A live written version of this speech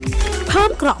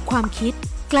มเกราะความคิด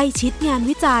ใกล้ชิดงาน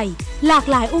วิจัยหลาก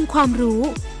หลายองค์ความรู้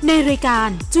ในรายการ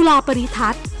จุฬาปริทั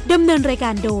ศน์ดำเนินรายก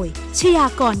ารโดยชยา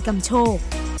กร กำโชค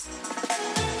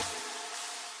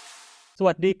ส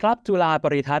วัสดีครับจุฬาป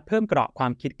ริทัศน์เพิ่มเกราะควา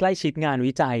มคิดใกล้ชิดงาน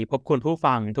วิจัยพบคุณผู้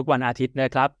ฟังทุกวันอาทิตย์นะ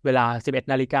ครับเวลา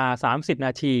 11:30 น.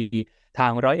ทา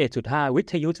ง 101.5 วิ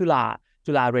ทยุจุ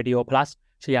ฬาเรดิโอ plus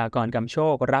ชยากร กำโช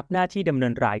ครับหน้าที่ดำเนิ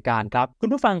นรายการครับคุณ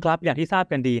ผู้ฟังครับอย่างที่ทราบ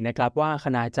กันดีนะครับว่าค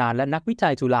ณาจารย์และนักวิจั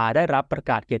ยจุฬาได้รับประ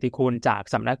กาศเกียรติคุณจาก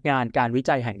สำนักงานการวิ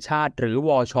จัยแห่งชาติหรือว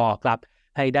ช.ครับ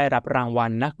ให้ได้รับรางวั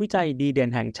ลนักวิจัยดีเด่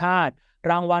นแห่งชาติ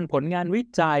รางวัลผลงานวิ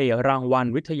จัยรางวัล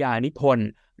วิทยานิพนธ์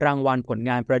รางวัลผล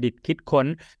งานประดิษฐ์คิดค้น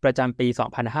ประจำปี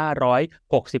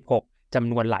 2566 จ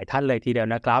ำนวนหลายท่านเลยทีเดียว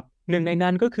นะครับหนึ่งใน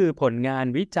นั้นก็คือผลงาน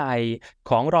วิจัย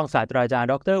ของรองศาสตราจารย์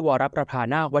ดร.วรประภา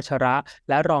นาควัชระ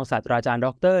และรองศาสตราจารย์ด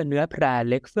ร.เนื้อแพร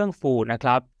เล็กเฟื่องฟูนะค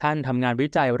รับท่านทำงานวิ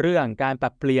จัยเรื่องการปรั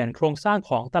บเปลี่ยนโครงสร้าง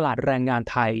ของตลาดแรงงาน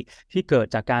ไทยที่เกิด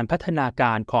จากการพัฒนาก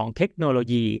ารของเทคโนโล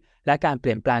ยีและการเป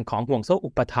ลี่ยนแปลงของห่วงโซ่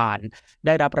อุปทานไ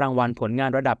ด้รับรางวัลผลงาน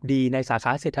ระดับดีในสาข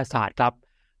าเศรษฐศาสตร์ครับ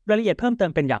รายละเอียดเพิ่มเติ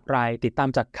มเป็นอย่างไรติดตาม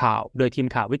จากข่าวโดยทีม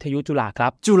ข่าววิทยุจุฬาครั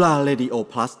บจุฬาเรดิโอ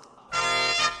plus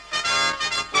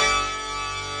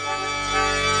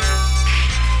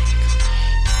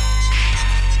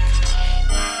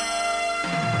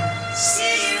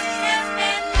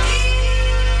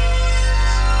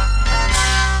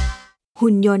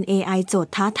หุ่นยนต์ AI โจท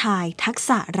ย์ท้าทายทักษ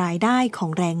ะรายได้ขอ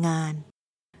งแรงงาน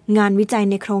งานวิจัย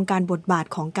ในโครงการบทบาท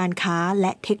ของการค้าแล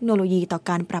ะเทคโนโลยีต่อ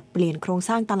การปรับเปลี่ยนโครงส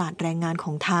ร้างตลาดแรงงานข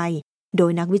องไทยโด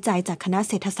ยนักวิจัยจากคณะ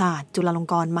เศรษฐศาสตร์จุฬาลง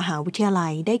กรณ์มหาวิทยาลั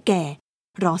ยได้แก่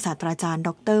รองศาสตราจารย์ด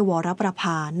ร.วรประภ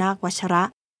า นาควัชระ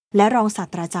และรองศาส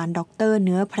ตราจารย์ดร.เ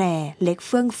นื้อแพรเล็กเ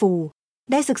ฟื่องฟู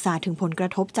ได้ศึกษาถึงผลกระ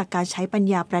ทบจากการใช้ปัญ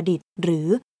ญาประดิษฐ์หรือ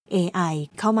AI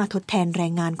เข้ามาทดแทนแร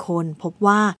งงานคนพบ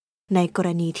ว่าในกร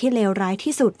ณีที่เลวร้าย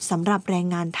ที่สุดสำหรับแรง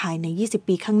งานไทยใน 20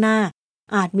 ปีข้างหน้า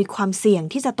อาจมีความเสี่ยง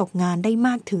ที่จะตกงานได้ม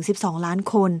ากถึง 12 ล้าน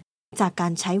คนจากกา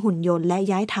รใช้หุ่นยนต์และ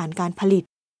ย้ายฐานการผลิต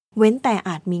เว้นแต่อ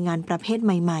าจมีงานประเภทใ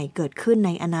หม่ๆเกิดขึ้นใน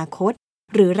อนาคต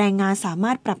หรือแรงงานสาม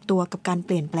ารถปรับตัวกับการเป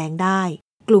ลี่ยนแปลงได้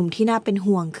กลุ่มที่น่าเป็น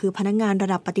ห่วงคือพนักงานระ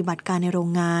ดับปฏิบัติการในโรง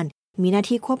งานมีหน้า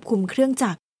ที่ควบคุมเครื่อง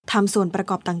จักรทำส่วนประ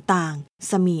กอบต่างๆ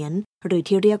เสมียนหรือ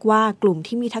ที่เรียกว่ากลุ่ม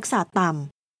ที่มีทักษะต่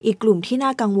ำอีกกลุ่มที่น่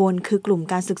ากังวลคือกลุ่ม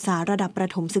การศึกษาระดับประ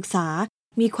ถมศึกษา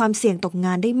มีความเสี่ยงตกง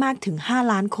านได้มากถึง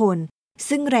 5 ล้านคน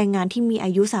ซึ่งแรงงานที่มีอ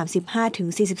ายุ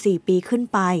 35-44 ปีขึ้น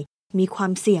ไปมีควา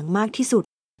มเสี่ยงมากที่สุด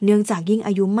เนื่องจากยิ่งอ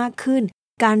ายุมากขึ้น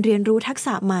การเรียนรู้ทักษ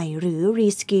ะใหม่หรือ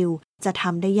Reskill จะท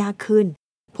ำได้ยากขึ้น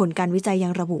ผลการวิจัยยั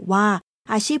งระบุว่า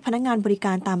อาชีพพนักงานบริก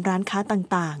ารตามร้านค้า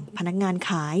ต่างๆพนักงานข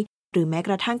ายหรือแม้ก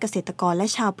ระทั่งเกษตรกรและ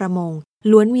ชาวประมง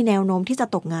ล้วนมีแนวโน้มที่จะ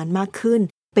ตกงานมากขึ้น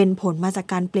เป็นผลมาจาก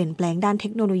การเปลี่ยนแปลงด้านเท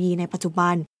คโนโลยีในปัจจุบั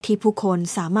นที่ผู้คน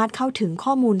สามารถเข้าถึง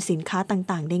ข้อมูลสินค้า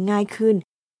ต่างๆได้ง่ายขึ้น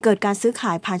เกิดการซื้อข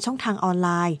ายผ่านช่องทางออนไล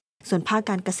น์ส่วนภาค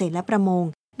การเกษตรและประมง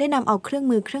ได้นำเอาเครื่อง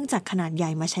มือเครื่องจักรขนาดใหญ่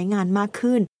มาใช้งานมาก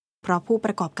ขึ้นเพราะผู้ป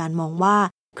ระกอบการมองว่า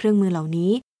เครื่องมือเหล่า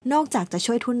นี้นอกจากจะ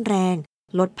ช่วยทุนแรง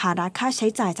ลดภาระค่าใช้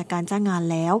จ่ายจากการจ้างงาน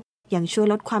แล้วยังช่วย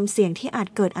ลดความเสี่ยงที่อาจ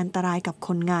เกิดอันตรายกับค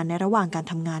นงานในระหว่างการ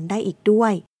ทำงานได้อีกด้ว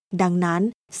ยดังนั้น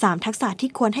3ทักษะที่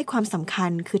ควรให้ความสำคั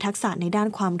ญคือทักษะในด้าน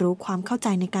ความรู้ความเข้าใจ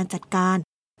ในการจัดการ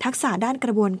ทักษะด้านก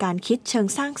ระบวนการคิดเชิง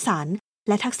สร้างสรรค์แ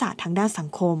ละทักษะทางด้านสัง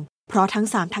คมเพราะทั้ง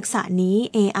3ทักษะนี้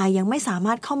AI ยังไม่สาม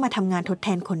ารถเข้ามาทำงานทดแท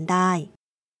นคนได้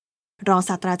รองศ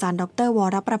าสตราจารย์ดร.ว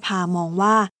รประภามอง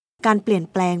ว่าการเปลี่ยน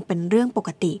แปลงเป็นเรื่องปก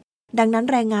ติดังนั้น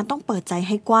แรงงานต้องเปิดใจใ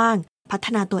ห้กว้างพัฒ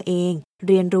นาตัวเอง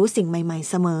เรียนรู้สิ่งใหม่ๆ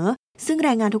เสมอซึ่งแร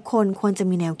งงานทุกคนควรจะ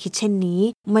มีแนวคิดเช่นนี้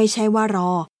ไม่ใช่ว่าร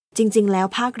อจริงๆแล้ว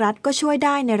ภาครัฐก็ช่วยไ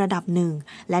ด้ในระดับหนึ่ง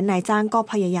และนายจ้างก็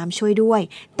พยายามช่วยด้วย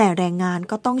แต่แรงงาน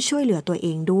ก็ต้องช่วยเหลือตัวเอ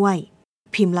งด้วย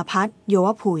พิมพ์ละพัฒน์ โยว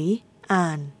ผุยอ่า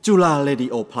นจุฬาเรดิ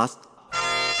โอ plus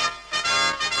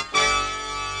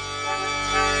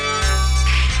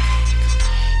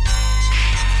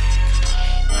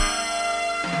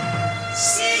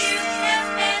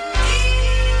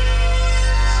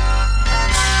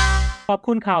ขอบ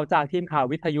คุณข่าวจากทีมข่าว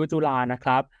วิทยุจุฬานะค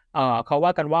รับเขาว่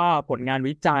ากันว่าผลงาน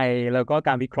วิจัยแล้วก็ก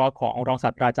ารวิเคราะห์ของรองศา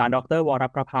สตราจารย์ดร.วร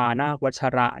ประภา นาควัช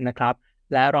ระนะครับ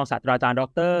และรองศาสตราจารย์ด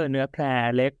ร.เนื้อแพร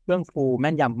เล็กเฟื่องฟูแ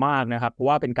ม่นยำมากนะครับเพราะ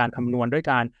ว่าเป็นการคำนวณด้วย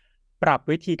การปรับ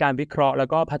วิธีการวิเคราะห์แล้ว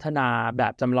ก็พัฒนาแบ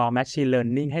บจำลอง Machine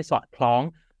Learning ให้สอดคล้อง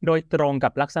โดยตรงกั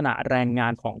บลักษณะแรงงา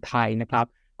นของไทยนะครับ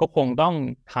ก็คงต้อง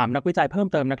ถามนักวิจัยเพิ่ม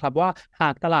เติมนะครับว่าหา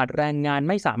กตลาดแรงงาน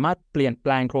ไม่สามารถเปลี่ยนแป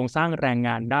ลงโครงสร้างแรงง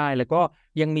านได้แล้วก็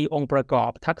ยังมีองค์ประกอ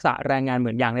บทักษะแรงงานเห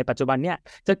มือนอย่างในปัจจุบันเนี่ย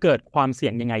จะเกิดความเสี่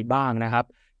ยงยังไงบ้างนะครับ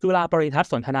จุฬาปริทัศ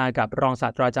น์สนทนากับรองศา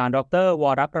สตราจารย์ดร.ว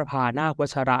รประภา นาควั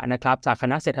ชระนะครับจากค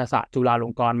ณะเศรษฐศาสตร์จุฬาล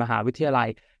งกรณ์มหาวิทยาลัย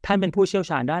ท่านเป็นผู้เชี่ยว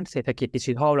ชาญด้านเศรษฐกิจดิ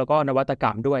จิทัลแล้วก็นวัตกร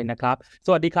รมด้วยนะครับส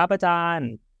วัสดีครับอาจารย์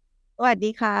ส วัส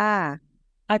ดีค่ะ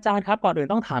อาจารย์ครับก่อนอื่น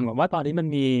ต้องถามก่อนว่าตอนนี้มัน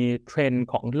มีเทรนด์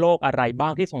ของโลกอะไรบ้า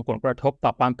งที่ส่งผลกระทบต่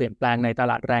อความเปลี่ยนแปลงในต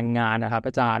ลาดแรงงานนะครับ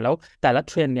อาจารย์แล้วแต่ละ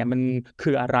เทรนด์เนี่ยมัน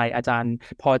คืออะไรอาจารย์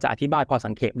พอจะอธิบายพอ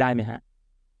สังเขปได้ไหมฮะ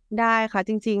ได้ค่ะ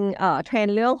จริงๆเทรน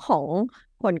ด์เรื่องของ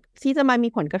ผลที่จะมามี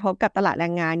ผลกระทบกับตลาดแร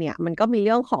งงานเนี่ยมันก็มีเ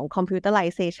รื่องของ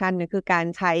computerization เนี่ยคือการ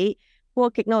ใช้พวก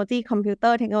เทคโนโลยีคอมพิวเตอ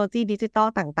ร์เทคโนโลยีดิจิตอล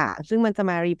ต่างๆซึ่งมันจะ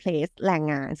มา replace แรง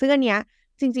งานซึ่งอันเนี้ย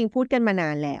จริงๆพูดกันมานา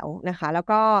นแล้วนะคะแล้ว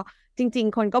ก็จริง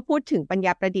ๆคนก็พูดถึงปัญญ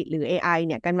าประดิษฐ์หรือ AI เ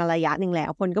นี่ยกันมาระยะหนึ่งแล้ว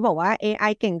คนก็บอกว่า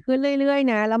AI เก่งขึ้นเรื่อย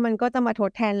ๆนะแล้วมันก็จะมาท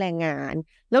ดแทนแรงงาน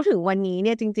แล้วถึงวันนี้เ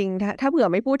นี่ยจริงๆถ้าเผื่อ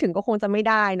ไม่พูดถึงก็คงจะไม่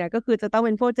ได้นะก็คือจะต้องเ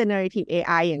ป็นพวก generative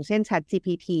AI อย่างเช่น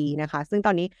ChatGPT นะคะซึ่งต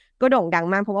อนนี้ก็โด่งดัง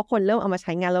มากเพราะว่าคนเริ่มเอามาใ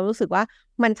ช้งานแล้วรู้สึกว่า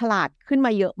มันฉลาดขึ้นม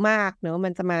าเยอะมากเนอะมั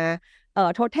นจะมา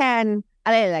ทดแทนอะ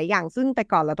ไรหลายๆอย่างซึ่งแต่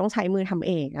ก่อนเราต้องใช้มือทำเ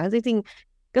องนะจริง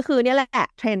ๆก็คือเนี่ยแหละ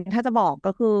เทรนด์ถ้าจะบอก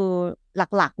ก็คือ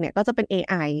หลักๆเนี่ยก็จะเป็น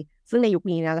AI ซึ่งในยุค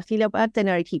นี้นะที่เรียกว่า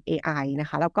generative AI นะ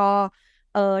คะแล้วก็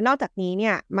นอกจากนี้เ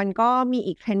นี่ยมันก็มี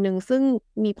อีกเทรนด์นึงซึ่ง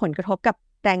มีผลกระทบกับ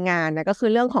แรงงานนะก็คือ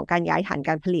เรื่องของการย้ายฐานก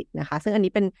ารผลิตนะคะซึ่งอัน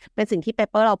นี้เป็นสิ่งที่เป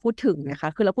เปอร์เราพูดถึงนะคะ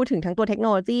คือเราพูดถึงทั้งตัวเทคโน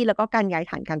โลยีแล้วก็การย้าย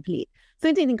ฐานการผลิตซึ่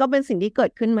งจริงๆก็เป็นสิ่งที่เกิ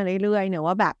ดขึ้นมาเรื่อยๆเนอะ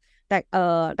ว่าแบบ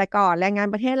แต่ก่อนแรงงาน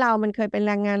ประเทศเรามันเคยเป็นแ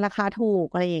รงงานราคาถูก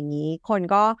อะไรอย่างนี้คน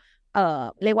ก็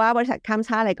เรียกว่าบริษัทข้ามช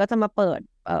าติอะไรก็จะมาเปิด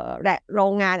โร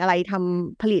งงานอะไรท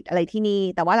ำผลิตอะไรที่นี่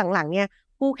แต่ว่าหลังๆเนี่ย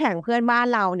คู่แข่งเพื่อนบ้าน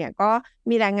เราเนี่ยก็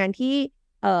มีแรงงานที่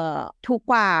ถูก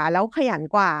กว่าแล้วขยัน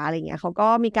กว่าอะไรเงี้ยเขาก็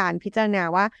มีการพิจารณา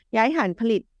ว่าย้ายฐานผ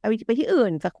ลิตไปที่อื่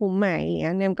นจะคุ้มไหมอย่างเงี้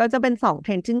ยเนี่ยก็จะเป็น2เท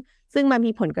รนด์ซึ่งมัน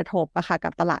มีผลกระทบอะค่ะกั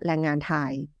บตลาดแรงงานไท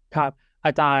ยครับอ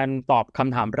าจารย์ตอบค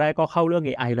ำถามแรกก็เข้าเรื่อง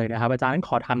AI เลยนะครับอาจารย์ข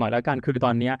อถามหน่อยแล้วกันคือต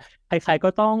อนนี้ใครๆก็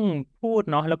ต้องพูด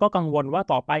เนาะแล้วก็กังวลว่า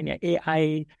ต่อไปเนี่ย AI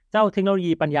เจ้าเทคโนโล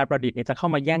ยีปัญญาประดิษฐ์เนี่ยจะเข้า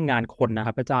มาแย่งงานคนนะค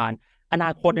รับอาจารย์อน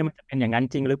าคตเนี่ยมันจะเป็นอย่างนั้น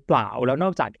จริงหรือเปล่าแล้วน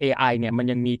อกจาก AI เนี่ยมัน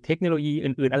ยังมีเทคโนโลยี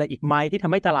อื่นๆอะไรอีกไหมที่ท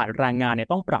ำให้ตลาดแรงงานเนี่ย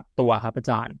ต้องปรับตัวครับอา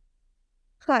จารย์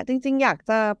ค่ะจริงๆอยาก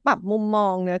จะปรับมุมมอ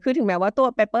งเนอะคือถึงแม้ว่าตัว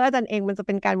เปเปอร์อาจารย์เองมันจะเ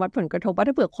ป็นการวัดผลกระทบว่า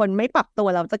ถ้าเผื่อคนไม่ปรับตัว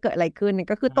เราจะเกิดอะไรขึ้นเนี่ย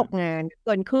ก็คือตกงานเ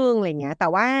กินครึ่งอะไรเงี้ยแต่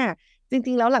ว่าจ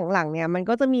ริงๆแล้วหลังๆเนี่ยมัน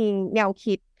ก็จะมีแนว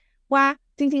คิดว่า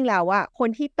จริงๆแล้วอะคน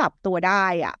ที่ปรับตัวได้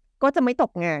อะก็จะไม่ต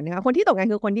กงานนะคะคนที่ตกงาน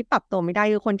คือคนที่ปรับตัวไม่ได้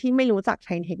คือคนที่ไม่รู้จักใ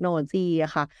ช้เทคโนโลยีอ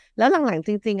ะค่ะแล้วหลังๆจ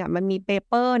ริงๆอะมันมีเป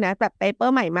เปอร์นะแบบเปเปอ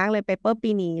ร์ใหม่มากเลยเปเปอร์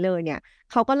ปีนี้เลยเนี่ย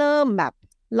เขาก็เริ่มแบบ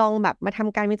ลองแบบมาท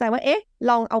ำการวิจัยว่าเอ๊ะ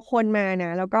ลองเอาคนมาน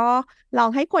ะแล้วก็ลอง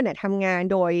ให้คนเนี่ยทำงาน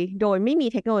โดยไม่มี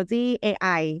เทคโนโลยี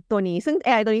AI ตัวนี้ซึ่ง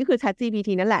AI ตัวนี้คือ ChatGPT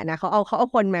นั่นแหละนะเขาเอา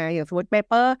คนมาอย่างสมมติเป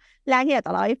เปอร์แรกที่อยากจ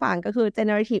ะเล่าให้ฟังก็คือ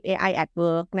generative AI at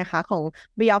work นะคะของ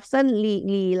Bjorkson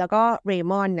Lee แล้วก็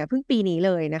Raymond เนี่ยเพิ่งปีนี้เ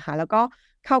ลยนะคะแล้วก็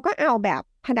เขาก็เอาแบบ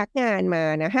พนักงานมา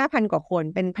นะ 5,000 กว่าคน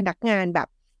เป็นพนักงานแบบ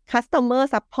customer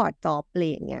support job อะไร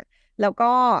อย่างเงี้ยแล้ว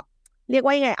ก็เรียก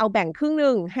ว่ายังไงเอาแบ่งครึ่งห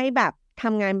นึ่งให้แบบท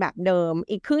ำงานแบบเดิม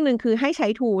อีกครึ่งหนึ่งคือให้ใช้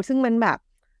tool ซึ่งมันแบบ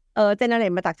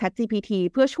generate มาจาก ChatGPT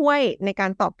เพื่อช่วยในกา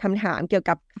รตอบคำถามเกี่ยว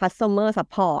กับ customer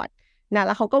support นะแ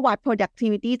ล้วเขาก็วัด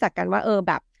productivity จากกันว่า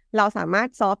แบบเราสามารถ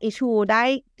solve issue ได้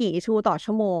กี่ issue ต่อ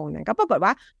ชั่วโมงนะก็ปรากฏว่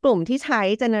ากลุ่มที่ใช้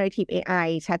generative AI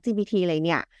ChatGPT อะไร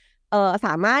เนี่ยส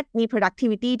ามารถมี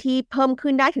productivity ที่เพิ่ม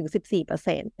ขึ้นได้ถึง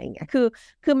 14% อะไรเงี้ย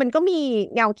คือมันก็มี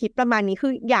แนวคิดประมาณนี้คื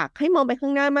ออยากให้มองไปข้า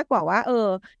งหน้ามากกว่าว่า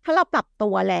ถ้าเราปรับตั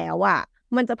วแล้วอ่ะ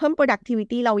มันจะเพิ่ม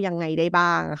productivity เรายังไงได้บ้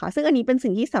างค่ะซึ่งอันนี้เป็น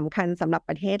สิ่งที่สำคัญสำหรับ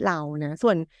ประเทศเรานะส่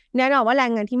วนแน่นอนว่าแร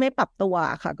งงานที่ไม่ปรับตัว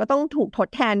ค่ะก็ต้องถูกทด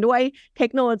แทนด้วยเทค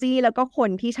โนโลยีแล้วก็คน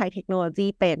ที่ใช้เทคโนโลยี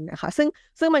เป็นนะคะ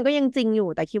ซึ่งมันก็ยังจริงอยู่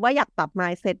แต่คิดว่าอยากปรับ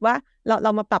mindset ว่าเร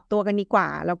ามาปรับตัวกันดีกว่า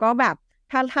แล้วก็แบบ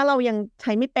ถ้าเรายังใ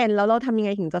ช้ไม่เป็นแล้วเราทำยังไ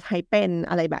งถึงจะใช้เป็น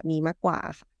อะไรแบบนี้มากกว่า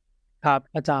ค่ะครับ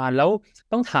อาจารย์แล้ว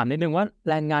ต้องถามนิดนึงว่า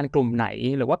แรงงานกลุ่มไหน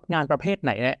หรือว่างานประเภทไห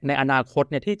นในอนาคต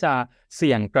เนี่ยที่จะเ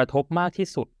สี่ยงกระทบมากที่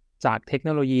สุดจากเทคโน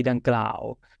โลยีดังกล่าว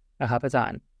นะครับอาจา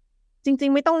รย์จริ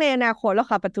งๆไม่ต้องในอนาคตหรอก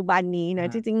ค่ะปัจจุบันนี้นะ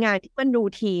จริงๆงานที่มันรู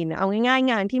ทีนเอาง่าย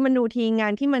ๆงานที่มันรูทีนงา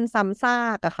นที่มันซ้ำซา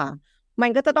กอะค่ะมัน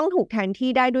ก็จะต้องถูกแทนที่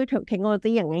ได้ด้วยเทคโนโล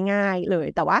ยีอย่างง่ายๆเลย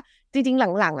แต่ว่าจริง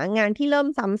ๆหลังๆงานที่เริ่ม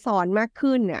ซ้ำซ้อนมาก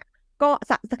ขึ้นเนี่ยก็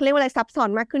เรียกว่าอะไรซับซ้อน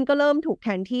มากขึ้นก็เริ่มถูกแท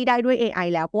นที่ได้ด้วย AI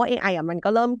แล้วเพราะว่า AI อะมันก็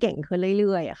เริ่มเก่งขึ้นเ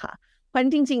รื่อยๆอะค่ะเพราะฉะนั้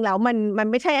นจริงๆแล้วมัน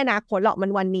ไม่ใช่อนาคตหรอกมั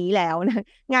นวันนี้แล้วนะ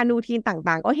งานรูทีน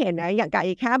ต่างๆก็เห็นนะอย่างกับ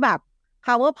แค่แบบ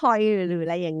PowerPoint หรืออะ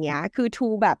ไรอย่างเงี้ยคือ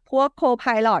tool แบบพวก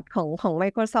Copilot ของ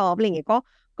Microsoft อะไรอย่างเงี้ย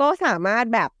ก็สามารถ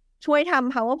แบบช่วยท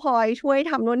ำ PowerPoint ช่วย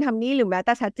ทำนู่นทำนี่หรือแม้แ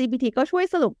ต่ ChatGPT ก็ช่วย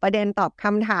สรุปประเด็นตอบค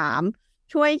ำถาม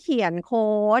ช่วยเขียนโค้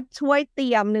ดช่วยเต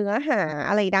รียมเนื้อหา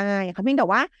อะไรได้ค่ะเพียงแต่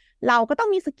ว่าเราก็ต้อง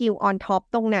มีสกิล on top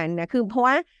ตรงนั้นนะคือเพราะ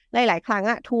ว่าหลายๆครั้ง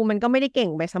อะ tool มันก็ไม่ได้เก่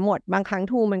งไปซะหมดบางครั้ง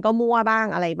tool มันก็มั่วบ้าง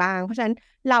อะไรบ้างเพราะฉะนั้น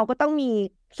เราก็ต้องมี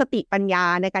สติปัญญา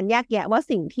ในการแยกแยะว่า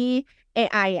สิ่งที่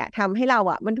AI อะทำให้เรา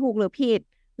อะมันถูกหรือผิด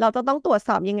เราจะต้องตรวจส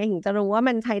อบยังไงถึงจะรู้ว่า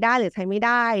มันใช้ได้หรือใช้ไม่ไ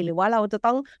ด้หรือว่าเราจะ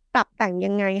ต้องปรับแต่ง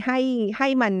ยังไงให้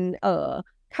มัน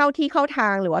เข้าที่เข้าทา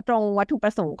งหรือว่าตรงวัตถุปร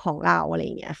ะสงค์ของเราอะไรอ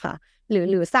ย่างเงี้ยค่ะห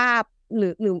รือทราบหรื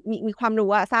อมีความรู้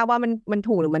ว่าทราบว่ามัน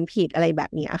ถูกหรือมันผิดอะไรแบ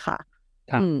บนี้ค่ะ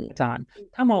ครับอาจารย์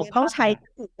ถ้ามองต้องใช้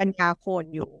ปัญญาคน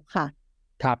อยู่ค่ะ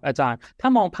ครับอาจารย์ถ้า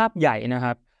มองภาพใหญ่นะค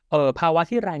รับภาวะ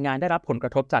ที่แรงงานได้รับผลกร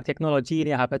ะทบจากเทคโนโลยีเ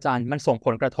นี่ยครับอาจารย์มันส่งผ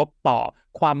ลกระทบต่อ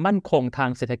ความมั่นคงทาง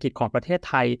เศรษฐกิจของประเทศ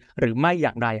ไทยหรือไม่อ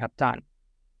ย่างไรครับอาจารย์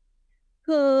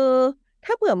คือ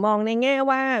ถ้าเผื่อมองในแง่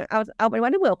ว่าเอาเป็นว่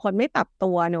าถ้าเผื่อคนไม่ปรับ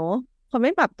ตัวเนอะคนไ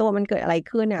ม่ปรับตัวมันเกิดอะไร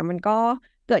ขึ้นเนี่ยมันก็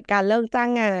เกิดการเลิกจ้าง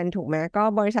งานถูกไหมก็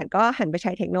บริษัทก็หันไปใ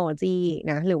ช้เทคโนโลยี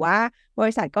นะหรือว่าบ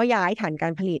ริษัทก็ย้ายฐานกา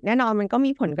รผลิตแน่นอนมันก็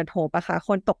มีผลกระทบอะค่ะค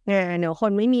นตกงานเนอะค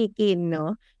นไม่มีกินเนอะ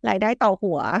รายได้ต่อ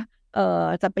หัว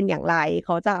จะเป็นอย่างไรเข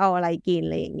าจะเอาอะไรกินอ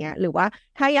ะไรอย่างเงี้ยหรือว่า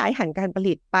ถ้าย้ายฐานการผ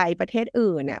ลิตไปประเทศ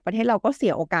อื่นเนี่ยประเทศเราก็เสี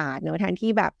ยโอกาสเนอะแทน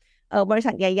ที่แบบบริ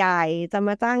ษัทใหญ่ๆจะม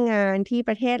าจ้างงานที่ป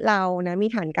ระเทศเรานะมี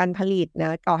ฐานการผลิตน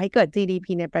ะก่อให้เกิด GDP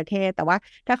ในประเทศแต่ว่า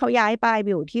ถ้าเขาย้ายไป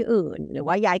อยู่ที่อื่นหรือ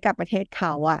ว่าย้ายกลับประเทศเข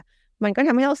าอะมันก็ท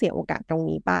ำให้เราเสียโอกาสตรง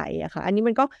นี้ไปอะค่ะอันนี้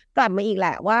มันก็กลับมาอีกแหล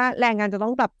ะว่าแรงงานจะต้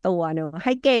องปรับตัวเนอะใ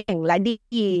ห้เก่งและ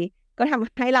ดีก็ท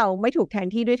ำให้เราไม่ถูกแทน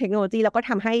ที่ด้วยเทคโนโลยีแล้วก็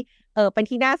ทำให้เป็น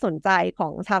ที่น่าสนใจขอ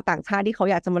งชาวต่างชาติที่เขา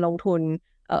อยากจะมาลงทุน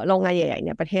โรงงานใหญ่ๆใ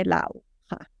นประเทศเรา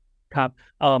ค่ะครับ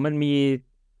มันมี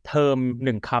เทอมห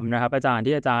นึ่งคำนะครับอาจารย์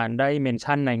ที่อาจารย์ได้เมน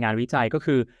ชั่นในงานวิจัยก็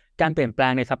คือการเปลี่ยนแปล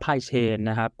งในซัพพลายเชน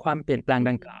นะครับความเปลี่ยนแปลง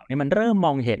ดังกล่าวนี่มันเริ่มม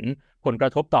องเห็นผลกร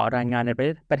ะทบต่อแรงงานใน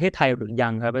ประเทศไทยหรือยั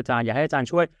งครับอาจารย์อยากให้อาจารย์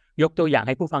ช่วยยกตัวอย่างใ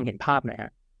ห้ผู้ฟังเห็นภาพหน่อยฮ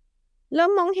ะเริ่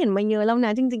มมองเห็นมาเยอะแล้วน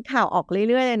ะจริงๆข่าวออก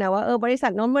เรื่อยๆเลยนะว่าบริษั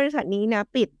ทโน้นบริษัทนี้นะ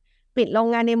ปิดโรง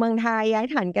งานในเมืองไทยย้าย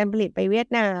ฐานการผลิตไปเวียด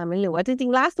นามหรือว่าจริ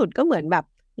งๆล่าสุดก็เหมือนแบบ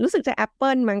รู้สึกจะ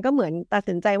Apple มันก็เหมือนตัด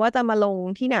สินใจว่าจะมาลง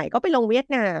ที่ไหนก็ไปลงเวียด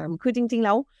นามคือจริงๆแ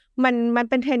ล้วมัน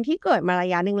เป็นเทรนด์ที่เกิดมาระ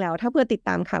ยะหนึ่งแล้วถ้าเพื่อติดต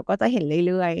ามข่าวก็จะเห็น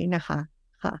เรื่อยๆนะคะ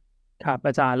ค่ะครับ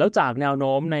อาจารย์แล้วจากแนวโ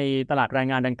น้มในตลาดแรง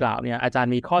งานดังกล่าวเนี่ยอาจาร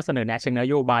ย์มีข้อเสนอแนะเชิงน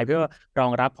โยบายเพื่อรอ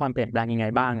งรับความเปลี่ยนแปลงยังไง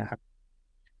บ้างครับ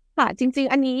ค่ะจริง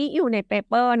ๆอันนี้อยู่ในเป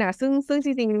เปอร์นะซึ่งจ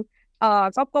ริงๆ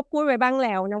ก็พูดไว้บ้างแ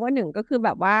ล้วนะว่าหนึ่งก็คือแบ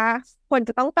บว่าคนจ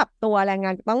ะต้องปรับตัวแรงงา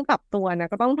นจะต้องปรับตัวนะ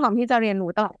ก็ต้องพร้อมที่จะเรียน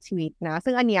รู้ตลอดชีวิตนะ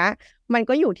ซึ่งอันเนี้ยมัน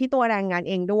ก็อยู่ที่ตัวแรงงาน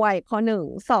เองด้วยข้อหนึ่ง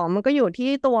สองมันก็อยู่ที่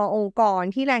ตัวองค์กร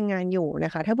ที่แรงงานอยู่น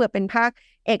ะคะถ้าเผื่อเป็นภาค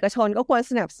เอกชนก็ควร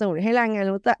สนับสนุนให้แรงงาน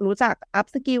รู้จักอัพ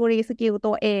สกิลรีสกิล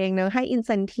ตัวเองเนะให้อินเซ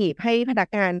นทีฟให้พนัก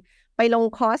งานไปลง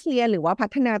คอร์สเรียนหรือว่าพั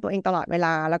ฒนาตัวเองตลอดเวล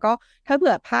าแล้วก็ถ้าเ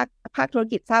ผื่อภาคธุร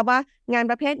กิจทราบว่างาน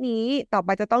ประเภทนี้ต่อไป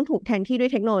จะต้องถูกแทนที่ด้ว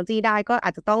ยเทคโนโลยีได้ก็อ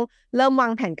าจจะต้องเริ่มวา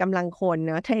งแผนกำลังคน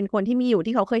นะเทรนคนที่มีอยู่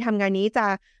ที่เขาเคยทำงานนี้จะ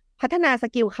พัฒนาส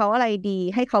กิลเขาอะไรดี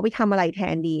ให้เขาไปทำอะไรแท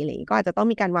นดีอะไรอย่างนี้ก็อาจจะต้อง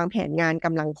มีการวางแผนงานก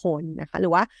ำลังคนนะคะหรื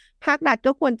อว่าภาครัฐ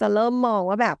ก็ควรจะเริ่มมอง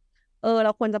ว่าแบบเร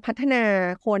าควรจะพัฒนา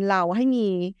คนเราให้มี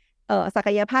ศัก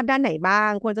ยภาพด้านไหนบ้า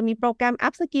งควรจะมีโปรแกรม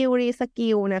up skill re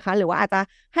skill นะคะหรือว่าอาจจะ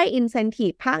ให้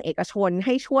incentive ภาคเอกชนใ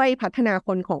ห้ช่วยพัฒนาค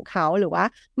นของเขาหรือว่า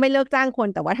ไม่เลิกจ้างคน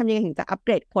แต่ว่าทำยังไงถึงจะอัปเก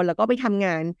รดคนแล้วก็ไปทำง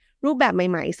านรูปแบบใ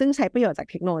หม่ๆซึ่งใช้ประโยชน์จาก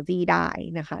เทคโนโลยีได้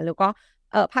นะคะแล้วก็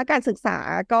ภาคการศึกษา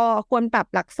ก็ควรปรับ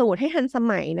หลักสูตรให้ทันส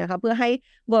มัยนะคะเพื่อให้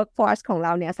workforce ของเร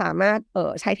าเนี่ยสามารถ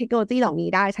ใช้เทคโนโลยีเหล่านี้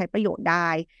ได้ใช้ประโยชน์ได้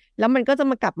แล้วมันก็จะ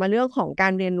มากลับมาเรื่องของกา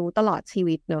รเรียนรู้ตลอดชี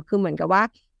วิตเนอะคือเหมือนกับว่า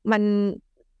มัน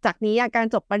จากนี้การ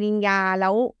จบปริญญาแล้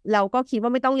วเราก็คิดว่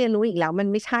าไม่ต้องเรียนรู้อีกแล้วมัน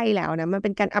ไม่ใช่แล้วนะมันเป็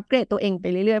นการอัปเกรดตัวเองไป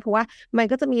เรื่อยๆเพราะว่ามัน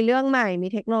ก็จะมีเรื่องใหม่มี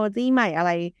เทคโนโลยีใหม่อะไ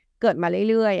รเกิดมา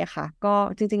เรื่อยๆอะค่ะก็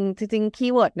จริงคี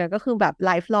ย์เวิร์ดเนี่ยก็คือแบบ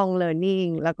lifelong learning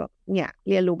แล้วก็เนี่ย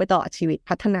เรียนรู้ไปตลอดชีวิต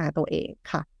พัฒนาตัวเอง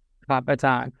ค่ะครับอาจ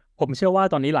ารย์ผมเชื่อว่า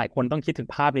ตอนนี้หลายคนต้องคิดถึง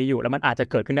ภาพนี้อยู่แล้วมันอาจจะ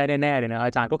เกิดขึ้นได้แน่ๆเลยนะอ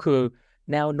าจารย์ก็คือ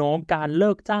แนวโน้มการเลิ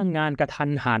กจ้างงานกระทัน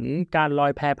หันการลอ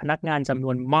ยแพพนักงานจำน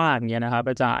วนมากเนี่ยนะครับ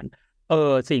อาจารย์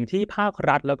สิ่งที่ภาค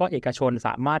รัฐแล้วก็เอกชนส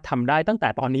ามารถทำได้ตั้งแต่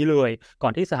ตอนนี้เลยก่อ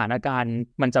นที่สถานการณ์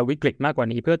มันจะวิกฤตมากกว่า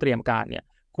นี้เพื่อเตรียมการเนี่ย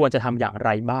ควรจะทำอย่างไร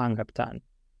บ้างครับอาจารย์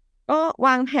ก็ว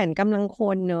างแผนกำลังค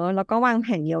นเนอะแล้วก็วางแผ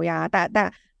นเยียวยาแต่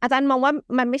อาจารย์มองว่า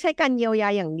มันไม่ใช่การเยียวยา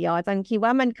อย่างเดียวอาจารย์คิดว่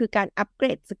ามันคือการอัปเกร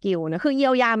ดสกิลนะคือเยี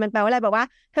ยวยามันแปลว่าอะไรแบบว่า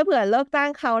ถ้าเผื่อเลิกจ้าง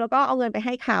เขาแล้วก็เอาเงินไปใ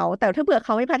ห้เขาแต่ถ้าเผื่อเข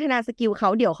าไม่พัฒนาสกิลเขา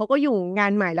เดี๋ยวเขาก็อยู่งา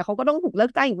นใหม่แล้วเขาก็ต้องถูกเลิ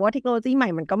กจ้างอีกเพราะว่าเทคโนโลยีใหม่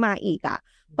มันก็มาอีกอ่ะ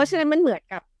เพราะฉะนั้นมันเหมือน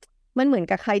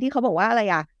กับใครที่เขาบอกว่าอะไร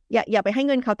อ่ะอย่าไปให้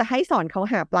เงินเขาแต่ให้สอนเขา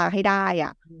หาปลาให้ได้อ่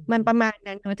ะมันประมาณ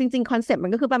นั้นจริงๆคอนเซ็ปต์มั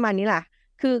นก็คือประมาณนี้แหละ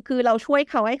คือเราช่วย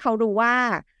เขาให้เขารู้ว่า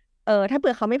ถ้าเ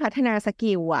ผื่อเขาไม่พัฒนาส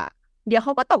กิลอ่ะเดี๋ยวเข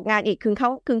าก็ตกงานอีกคื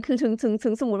อถึ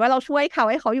งสมมติว่าเราช่วยเขา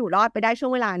ให้เขาอยู่รอดไปได้ช่ว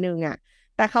งเวลาหนึ่งอ่ะ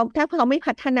แต่ถ้าเขาไม่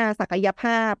พัฒนาศักยภ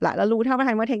าพล่ะแล้วรู้เท่า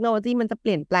ทันว่าเทคโนโลยีมันจะเป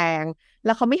ลี่ยนแปลงแ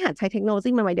ล้วเขาไม่หัดใช้เทคโนโลยี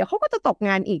ใหม่ๆเดี๋ยวเขาก็จะตกง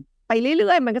านอีกไปเ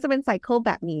รื่อยๆมันก็จะเป็นไซเคิลแ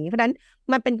บบนี้เพราะฉะนั้น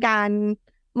มันเป็นการ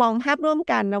มองภาพร่วม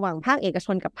กันระหว่างภาคเอกช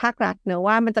นกับภาครัฐเนอะ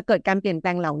ว่ามันจะเกิดการเปลี่ยนแปล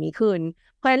งเหล่านี้ขึ้น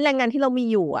เพราะฉะนั้นแรงงานที่เรามี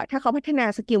อยู่อ่ะถ้าเขาพัฒนา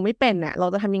สกิลไม่เป็นอ่ะเรา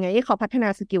จะทำยังไงให้เขาพัฒนา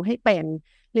สกิลให้เป็น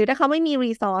หรือถ้าเขาไม่มี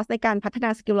รีซอสในการพัฒนา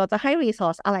สกิลเราจะให้รีซอ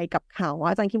สอะไรกับเขา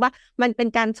อาจารย์คิดว่ามันเป็น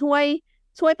การช่วย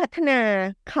พัฒนา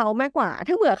เขามากกว่า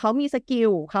ถ้าเผื่อเขามีสกิ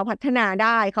ลเขาพัฒนาไ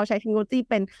ด้เขาใช้เทคโนโลยี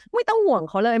เป็นไม่ต้องห่วง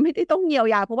เขาเลยไม่ได้ต้องเยียว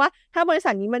ยาเพราะว่าถ้าบริษั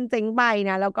ทนี้มันเจ๊งไป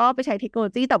นะแล้วก็ไปใช้เทคโนโล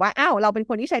ยีแต่ว่าเราเป็น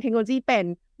คนที่ใช้เทคโนโลยีเป็น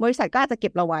บริษัทก็อาจจะเก็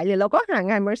บเราไว้หรือเราก็หา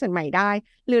งานบริษัทใหม่ได้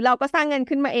หรือเราก็สร้างเงิน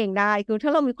ขึ้นมาเองได้คือถ้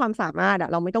าเรามีความสามารถ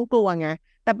เราไม่ต้องกลัวไง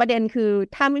แต่ประเด็นคือ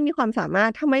ถ้าไม่มีความสามาร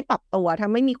ถถ้าไม่ปรับตัวถ้า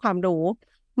ไม่มีความรู้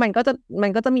มันก็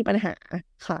จะมีปัญหา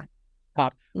ค่ะครั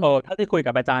บถ้าที่คุย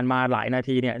กับอาจารย์มาหลายนา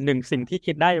ทีเนี่ยหนึ่งสิ่งที่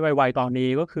คิดได้ไวๆตอนนี้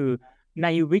ก็คือใน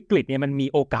วิกฤตเนี่ยมันมี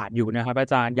โอกาสอยู่นะครับอา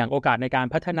จารย์อย่างโอกาสในการ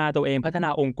พัฒนาตัวเองพัฒนา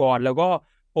องค์กรแล้วก็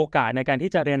โอกาสในการ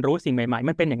ที่จะเรียนรู้สิ่งใหม่ๆ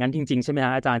มันเป็นอย่างนั้นจริงๆใช่ไหมฮ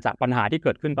ะอาจารย์จากปัญหาที่เ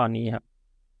กิดขึ้นตอนนี้ครับ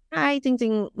ใช่จริ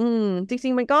งๆจริ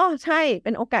งๆมันก็ใช่เ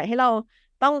ป็นโอกาสให้เรา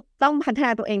ต้องพัฒน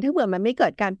าตัวเองถ้าเผื่อมันไม่เกิ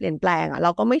ดการเปลี่ยนแปลงเร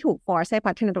าก็ไม่ถูกฟอร์สให้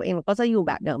พัฒนาตัวเองเราก็จะอยู่แ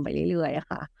บบเดิมไปเรื่อยๆ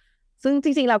ค่ะซึ่งจ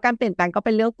ริงๆแล้วการเปลี่ยนแปลงก็เ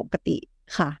ป็นเรื่องปกติ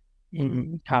ค่ะ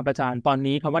ครับอาจารย์ตอน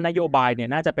นี้คำว่านโยบายเนี่ย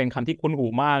น่าจะเป็นคำที่คุ้นหู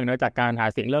มากเนอะจากการหา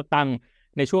เสียงเลือกตั้ง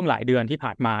ในช่วงหลายเดือนที่ผ่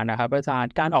านมานะครับอาจาร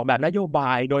ย์การออกแบบนโยบ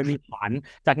ายโดยมีฐาน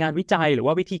จากงานวิจัยหรือ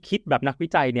ว่าวิธีคิดแบบนักวิ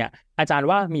จัยเนี่ยอาจารย์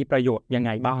ว่ามีประโยชน์ยังไ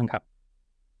งบ้างครับ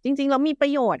จริงๆเรามีปร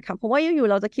ะโยชน์ค่ะเพราะว่าอยู่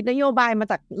ๆเราจะคิดนโยบายมา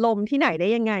จากลมที่ไหนได้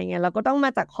ยังไงไงเราก็ต้องมา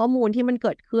จากข้อมูลที่มันเ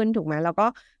กิดขึ้นถูกไหมแล้วก็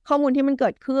ข้อมูลที่มันเกิ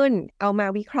ดขึ้นเอามา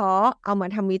วิเคราะห์เอามา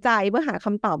ทำวิจัยเพื่อหาค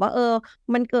ำตอบว่า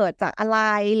มันเกิดจากอะไร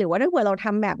หรือว่าถ้าเผื่อเราท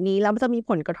ำแบบนี้แล้วมันจะมี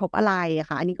ผลกระทบอะไรอะ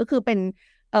ค่ะอันนี้ก็คือเป็น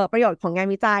ประโยชน์ของงาน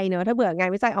วิจัยเนอะถ้าเผื่องาน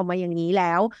วิจัยออกมาอย่างนี้แ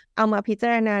ล้วเอามาพิจา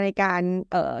รณาในการ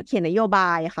เขียนนโยบ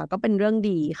ายค่ะก็เป็นเรื่อง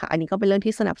ดีค่ะอันนี้ก็เป็นเรื่อง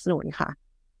ที่สนับสนุนค่ะ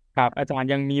ครับอาจารย์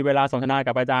ยังมีเวลาสนทนา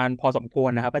กับอาจารย์พอสมควร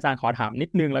นะครับอาจารย์ขอถามนิด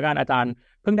นึงแล้วกันอาจารย์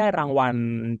เพิ่งได้รางวัล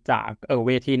จากเ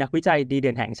วทีนักวิจัยดีเ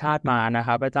ด่นแห่งชาติมานะค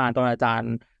รับอาจารย์ตอนอาจาร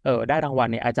ย์ได้รางวัล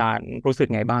เนี่ยอาจารย์รู้สึก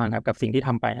ไงบ้างครับกับสิ่งที่ท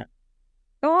ำไปฮะ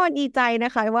ก็ดีใจน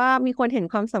ะคะว่ามีคนเห็น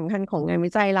ความสำคัญของงานวิ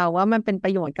จัยเราว่ามันเป็นปร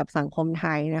ะโยชน์กับสังคมไท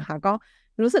ยนะคะก็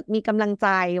รู้สึกมีกำลังใจ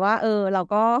ว่าเรา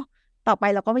ก็ต่อไป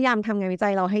เราก็พยายามทำงานวิจั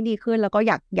ยเราให้ดีขึ้นแล้วก็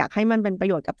อยากให้มันเป็นประ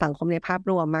โยชน์กับสังคมในภาพ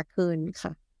รวมมากขึ้น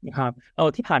ค่ะครับ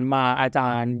ที่ผ่านมาอาจา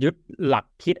รย์ยึดหลัก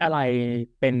คิดอะไร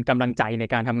เป็นกำลังใจใน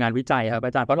การทำงานวิจัยครับอ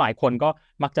าจารย์เพราะหลายคนก็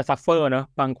มักจะซัฟเฟอร์เนอะ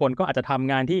บางคนก็อาจจะท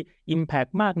ำงานที่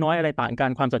impact มากน้อยอะไรต่างกัน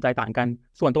ความสนใจต่างกัน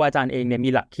ส่วนตัวอาจารย์เองเนี่ยมี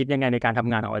หลักคิดยังไงในการท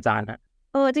ำงานของอาจารย์ฮะ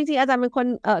จริงๆอาจารย์เป็นคน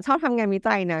ชอบทำงานวิ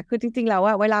จัยนะคือจริงๆแล้ว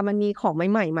เวลามันมีของ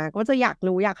ใหม่ๆมาก็จะอยาก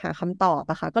รู้อยากหาคำตอบ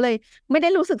อะค่ะก็เลยไม่ได้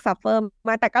รู้สึกซัฟเฟอร์ม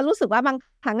าแต่ก็รู้สึกว่าบาง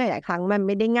ครั้งหลายๆครั้งมันไ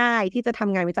ม่ได้ง่ายที่จะท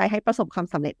ำงานวิจัยให้ประสบความ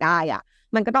สำเร็จได้อะ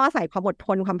มันก็ต้องอาศัยความอดท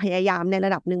นความพยายามในร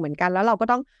ะดับหนึ่งเหมือนกันแล้วเราก็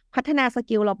ต้องพัฒนาส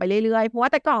กิลเราไปเรื่อยๆเพราะว่า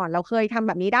แต่ก่อนเราเคยทำแ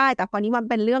บบนี้ได้แต่พอนี้มัน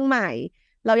เป็นเรื่องใหม่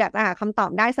เราอยากจะหาคำตอ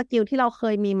บได้สกิลที่เราเค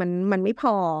ยมีมันไม่พ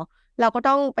อเราก็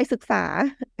ต้องไปศึกษา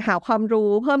หาความรู้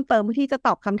เพิ่มเติมเพื่อที่จะต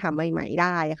อบคำถามใหม่ๆไ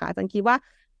ด้ค่ะอาจารย์คิดว่า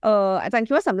อาจารย์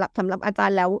คิดว่าสำหรับอาจาร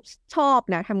ย์แล้วชอบ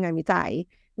นะทำงานวิจัย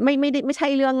ไม่ใช่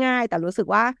เรื่องง่ายแต่รู้สึก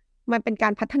ว่ามันเป็นกา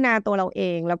รพัฒนาตัวเราเอ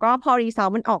งแล้วก็พอรีซอล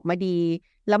มันออกมาดี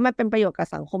แล้วมันเป็นประโยชน์กับ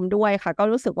สังคมด้วยค่ะก็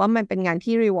รู้สึกว่ามันเป็นงาน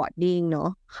ที่ rewarding เนาะ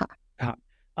ค่ะครับ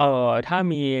ถ้า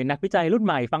มีนักวิจัยรุ่นใ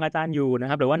หม่ฟังอาจารย์อยู่นะ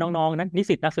ครับหรือว่าน้องๆนิ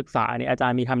สิตนักศึกษาเนี่ยอาจา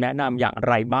รย์มีคำแนะนำอย่าง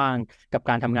ไรบ้างกับ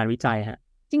การทำงานวิจัยฮะ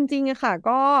จริงๆอะค่ะ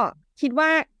ก็คิดว่า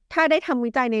ถ้าได้ทำ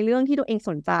วิจัยในเรื่องที่ตัวเอง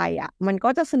สนใจมันก็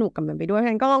จะสนุกกับมันไปด้วยเพราะฉ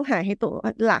ะนั้นก็ลองหา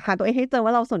ตัวเองให้เจอว่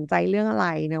าเราสนใจเรื่องอะไร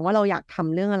นะว่าเราอยากท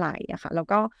ำเรื่องอะไรอะค่ะแล้ว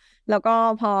ก็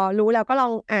พอรู้แล้วก็ลอ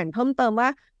งอ่านเพิ่มเติมว่า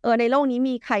ในโลกนี้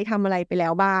มีใครทำอะไรไปแล้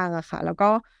วบ้างอะค่ะแล้วก็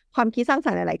ความคิดสร้างสร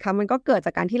รค์หลายๆครั้งมันก็เกิดจ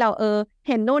ากการที่เราเ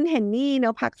ห็นนู่นเห็นนี่เนา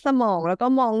ะพักสมองแล้วก็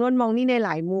มองนู่นมองนี่ในหล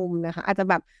ายมุมนะคะอาจจะ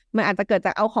แบบมันอาจจะเกิดจ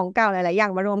ากเอาของเก่าหลายๆอย่า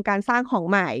งมารวมการสร้างของ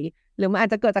ใหม่หรือมันอาจ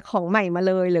จะเกิดจากของใหม่มา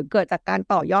เลยหรือเกิดจากการ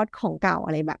ต่อยอดของเก่าอ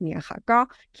ะไรแบบนี้ค่ะก็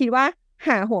คิดว่าห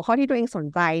าหัวข้อที่ตัวเองสน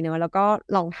ใจเนอะแล้วก็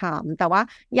ลองทำแต่ว่า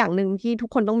อย่างหนึ่งที่ทุก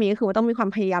คนต้องมีก็คือว่าต้องมีความ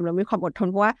พยายามแล้วมีความอดทน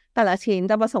เพราะว่าแต่ละชิ้น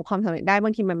จะประสบความสำเร็จได้บา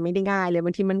งทีมันไม่ได้ง่ายเลยบ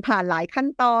างทีมันผ่านหลายขั้น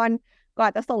ตอนก็อ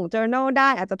าจจะส่ง journal ได้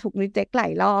อาจจะถูก reject หลา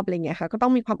ยรอบอะไรเงี้ยค่ะก็ต้อ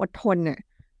งมีความอดทนน่ะ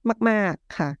มาก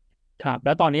ๆค่ะครับแ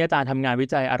ล้วตอนนี้อาจารย์ทำงานวิ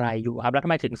จัยอะไรอยู่ครับแล้วทำ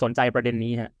ไมถึงสนใจประเด็น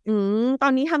นี้ฮะตอ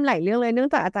นนี้ทำหลายเรื่องเลยเนื่อง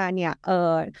จากอาจารย์เนี่ย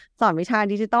สอนวิชา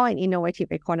Digital and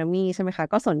Innovative Economy ใช่ไหมคะ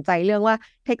ก็สนใจเรื่องว่า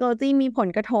เทคโนโลยีมีผล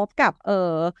กระทบกับ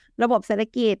ระบบเศรษฐ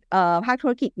กิจภาคธุ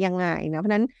รกิจยังไงนะเพรา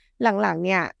ะนั้นหลังๆเ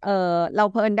นี่ยเรา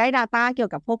เพิ่นได้ data เกี่ย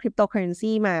วกับพวก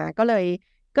cryptocurrency มาก็เ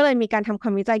ลยมีการท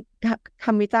ำ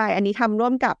วิจัยอันนี้ทำร่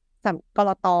วมกับกล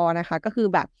ต.นะคะก็คือ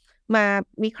แบบมา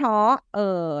วิเคราะห์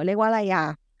เรียกว่าอะไร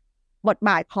บทบ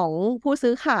าทของผู้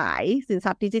ซื้อขายสินท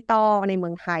รัพย์ดิจิตอลในเมื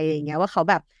องไทยอย่างเงี้ยว่าเขา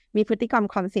แบบมีพฤติกรรม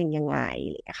ความเสี่ยงยังไง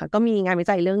ค่ะก็มีงานวิ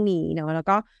จัยเรื่องนี้เนาะแล้ว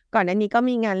ก็ก่อนหน้านี้ก็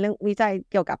มีงานเรื่องวิจัย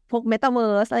เกี่ยวกับพวก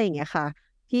Metaverse อะไรอย่างเงี้ยค่ะ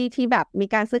ที่แบบมี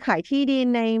การซื้อขายที่ดิน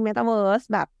ใน Metaverse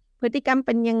แบบ พฤติกรรมเ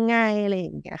ป็นยังไงอะไรอ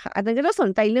ย่างเงี้ยค่ะอาจารย์ก็จะสน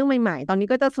ใจเรื่องใหม่ๆตอนนี้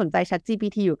ก็จะสนใจ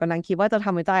ChatGPT อยู่กำลังคิดว่าจะท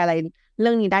ำวิจัยอะไรเ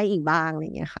รื่องนี้ได้อีกบ้างอะไรอ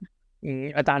ย่างเงี้ยค่ะ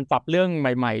อาจารย์ปรับเรื่องใ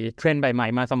หม่ๆเทรนด์ใหม่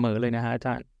ๆมาเสมอเลยนะฮะอาจ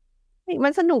ารย์มั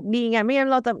นสนุกดีไงไม่งั้น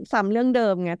เราจะซ้ำเรื่องเดิ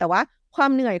มไงแต่ว่าควา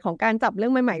มเหนื่อยของการจับเรื่อ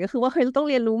งใหม่ๆก็คือว่าต้อง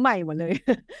เรียนรู้ใหม่หมดเลย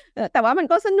แต่ว่ามัน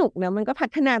ก็สนุกนะมันก็พั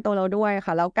ฒนาตัวเราด้วย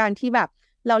ค่ะแล้วการที่แบบ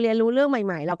เราเรียนรู้เรื่องใ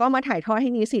หม่ๆเราก็มาถ่ายทอดให้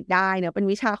นิสิตได้เนี่ยเป็น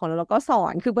วิชาของเราก็สอ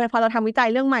นคือพอเราทำวิจัย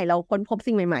เรื่องใหม่เราค้นพบ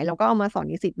สิ่งใหม่ๆเราก็เอามาสอน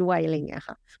นิสิตด้วยอะไรอย่างเงี้ย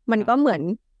ค่ะมันก็เหมือน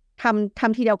ท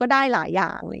ำทีเดียวก็ได้หลายอย่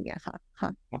างอะไรอย่างเงี้ยค่ะ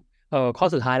ข้อ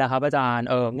สุดท้ายแล้วครับอาจารย์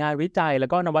งานวิจัยแล้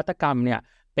วก็นวัตกรรมเนี่ย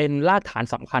เป็นรากฐาน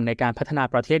สำคัญในการพัฒนา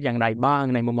ประเทศอย่างไรบ้าง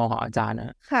ในมุมมองของอาจารย์น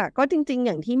ะค่ะก็จริงๆอ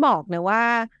ย่างที่บอกนะว่า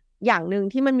อย่างหนึ่ง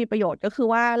ที่มันมีประโยชน์ก็คือ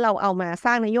ว่าเราเอามาส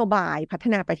ร้างนโยบายพัฒ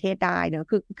นาประเทศได้เนอะ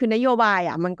คือนโยบาย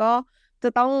มันก็จะ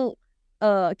ต้อง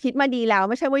คิดมาดีแล้ว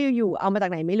ไม่ใช่ว่าอยู่ๆเอามาจา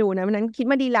กไหนไม่รู้นะเพราะนั้นคิด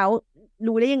มาดีแล้ว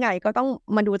รู้ได้ยังไงก็ต้อง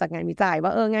มาดูจากงานวิจัยว่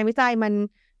างานวิจัยมัน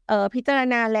พิจาร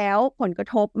ณาแล้วผลกระ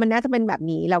ทบมันน่าจะเป็นแบบ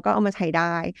นี้เราก็เอามาใช้ไ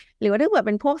ด้หรือว่าถ้าเกิดเ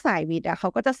ป็นพวกสายวิทย์เขา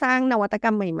ก็จะสร้างนวัตกร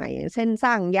รมใหม่ๆเช่นส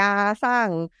ร้างยาสร้าง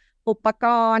อุปก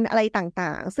รณ์อะไรต่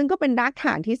างๆซึ่งก็เป็นรากฐ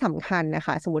านที่สำคัญนะค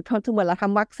ะสมมติเราท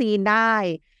ำวัคซีนได้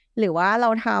หรือว่าเรา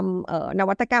ทำน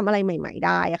วัตกรรมอะไรใหม่ๆไ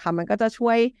ด้ค่ะมันก็จะช่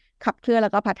วยขับเคลื่อนแล้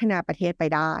วก็พัฒนาประเทศไป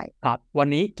ได้ครับวัน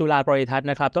นี้จุฬาบริทัศน์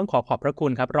นะครับต้องขอบพระคุ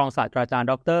ณครับรองศาสตราจารย์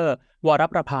ดร.วร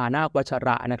ประภา นาควัชร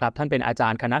ะนะครับท่านเป็นอาจา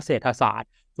รย์คณะเศรษฐศาสตร์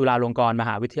จุฬาลงกรณ์มห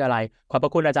าวิทยาลัยขอบพร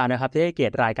ะคุณอาจารย์นะครับที่ให้เกียร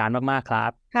ติรายการมากๆครั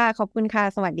บค่ะขอบคุณค่ะ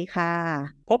สวัสดีค่ะ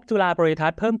พบจุฬาบริทั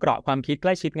ศน์เพิ่มเกราะความคิดใก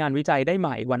ล้ชิดงานวิจัยได้ให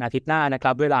ม่วันอาทิตย์หน้านะค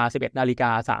รับเวลา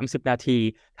 11:30 น.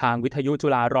ทางวิทยุจุ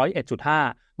ฬา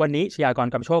 101.5 วันนี้ชยากร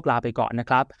กำโชคลาไปก่อนนะ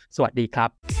ครับสวัสดีครั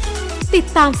บติด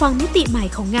ตามฟังมิติใหม่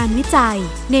ของงานวิจัย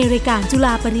ในรายการจุฬ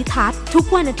าปริทัศน์ทุก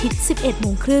วันอาทิตย์ 11:30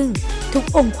 น.ทุก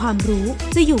องค์ความรู้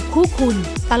จะอยู่คู่คุณ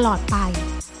ตลอดไป